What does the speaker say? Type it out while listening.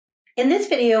In this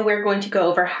video, we're going to go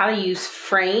over how to use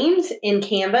frames in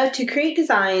Canva to create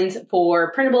designs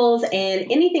for printables and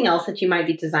anything else that you might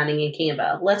be designing in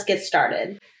Canva. Let's get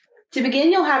started. To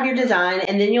begin, you'll have your design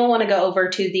and then you'll want to go over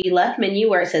to the left menu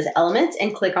where it says Elements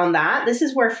and click on that. This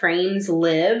is where frames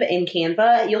live in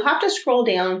Canva. You'll have to scroll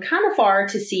down kind of far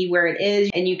to see where it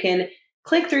is, and you can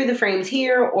click through the frames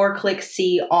here or click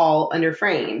See All under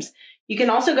Frames. You can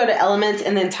also go to Elements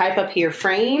and then type up here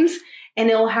Frames, and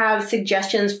it'll have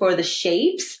suggestions for the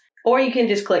shapes, or you can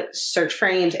just click Search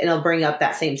Frames and it'll bring up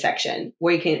that same section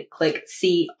where you can click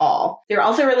See All. They're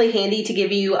also really handy to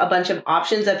give you a bunch of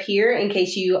options up here in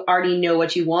case you already know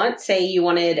what you want. Say you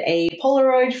wanted a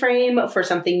Polaroid frame for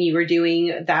something you were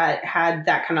doing that had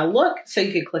that kind of look, so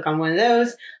you could click on one of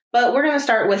those. But we're going to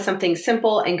start with something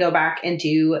simple and go back and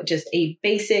do just a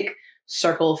basic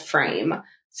circle frame.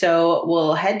 So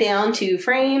we'll head down to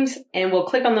Frames and we'll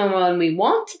click on the one we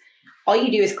want. All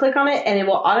you do is click on it and it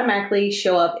will automatically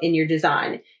show up in your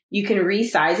design. You can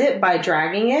resize it by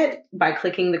dragging it, by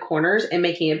clicking the corners and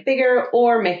making it bigger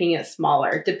or making it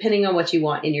smaller, depending on what you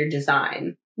want in your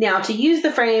design. Now, to use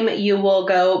the frame, you will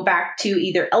go back to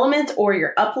either Elements or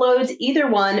your Uploads, either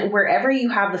one, wherever you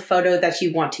have the photo that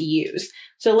you want to use.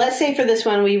 So let's say for this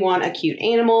one, we want a cute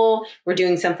animal. We're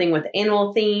doing something with the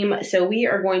animal theme. So we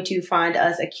are going to find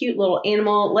us a cute little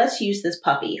animal. Let's use this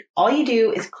puppy. All you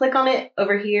do is click on it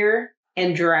over here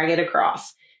and drag it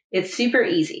across. It's super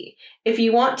easy. If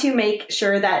you want to make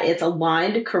sure that it's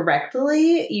aligned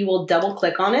correctly, you will double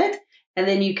click on it and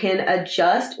then you can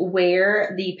adjust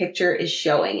where the picture is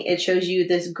showing. It shows you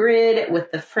this grid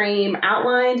with the frame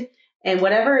outlined, and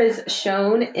whatever is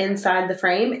shown inside the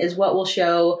frame is what will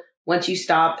show once you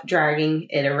stop dragging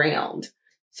it around.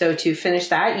 So to finish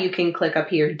that, you can click up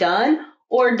here, Done,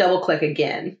 or double click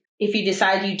again. If you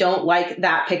decide you don't like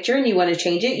that picture and you want to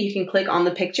change it, you can click on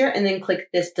the picture and then click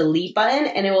this delete button,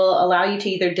 and it will allow you to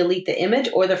either delete the image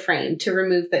or the frame. To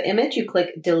remove the image, you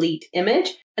click delete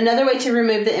image. Another way to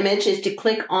remove the image is to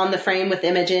click on the frame with the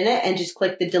image in it and just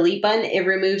click the delete button. It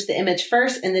removes the image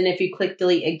first, and then if you click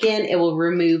delete again, it will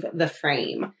remove the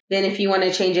frame. Then if you want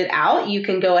to change it out, you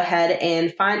can go ahead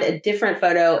and find a different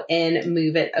photo and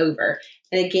move it over.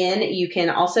 And again, you can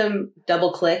also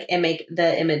double click and make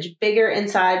the image bigger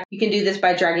inside. You can do this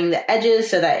by dragging the edges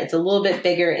so that it's a little bit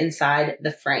bigger inside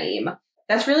the frame.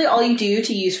 That's really all you do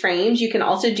to use frames. You can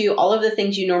also do all of the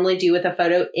things you normally do with a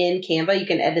photo in Canva. You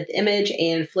can edit the image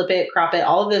and flip it, crop it,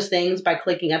 all of those things by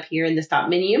clicking up here in the top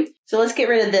menu. So let's get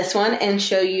rid of this one and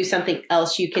show you something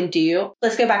else you can do.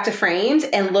 Let's go back to frames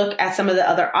and look at some of the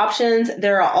other options.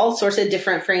 There are all sorts of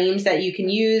different frames that you can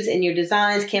use in your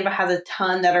designs. Canva has a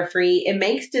ton that are free. It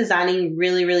makes designing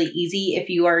really, really easy if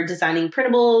you are designing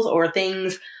printables or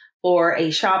things for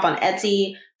a shop on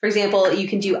Etsy. For example, you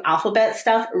can do alphabet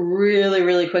stuff really,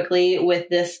 really quickly with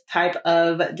this type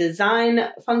of design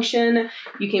function.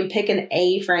 You can pick an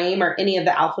A frame or any of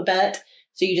the alphabet.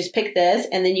 So you just pick this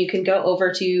and then you can go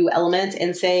over to Elements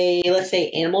and say, let's say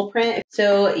animal print.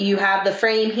 So you have the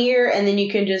frame here and then you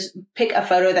can just pick a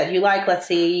photo that you like. Let's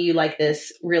say you like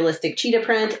this realistic cheetah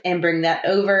print and bring that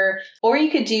over. Or you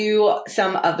could do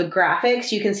some of the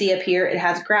graphics. You can see up here, it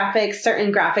has graphics.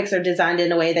 Certain graphics are designed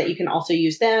in a way that you can also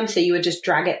use them. So you would just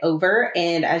drag it over.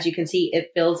 And as you can see,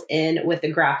 it fills in with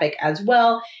the graphic as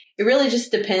well. It really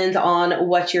just depends on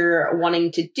what you're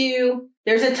wanting to do.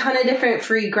 There's a ton of different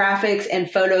free graphics and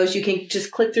photos. You can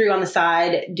just click through on the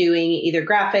side doing either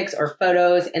graphics or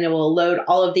photos, and it will load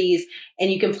all of these,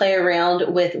 and you can play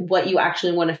around with what you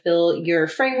actually want to fill your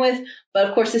frame with. But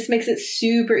of course, this makes it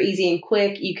super easy and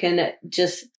quick. You can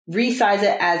just resize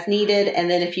it as needed. And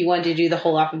then if you wanted to do the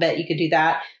whole alphabet, you could do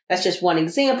that. That's just one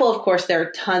example. Of course, there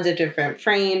are tons of different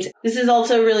frames. This is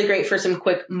also really great for some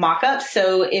quick mockups.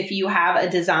 So if you have a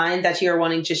design that you're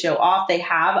wanting to show off, they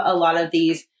have a lot of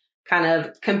these kind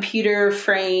of computer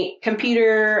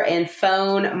and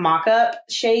phone mockup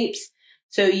shapes.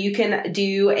 So you can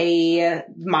do a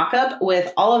mockup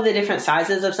with all of the different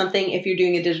sizes of something. If you're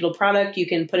doing a digital product, you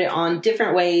can put it on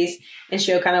different ways and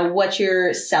show kind of what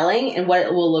you're selling and what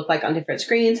it will look like on different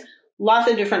screens. Lots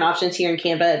of different options here in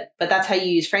Canva, but that's how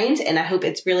you use frames. And I hope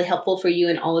it's really helpful for you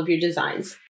in all of your designs.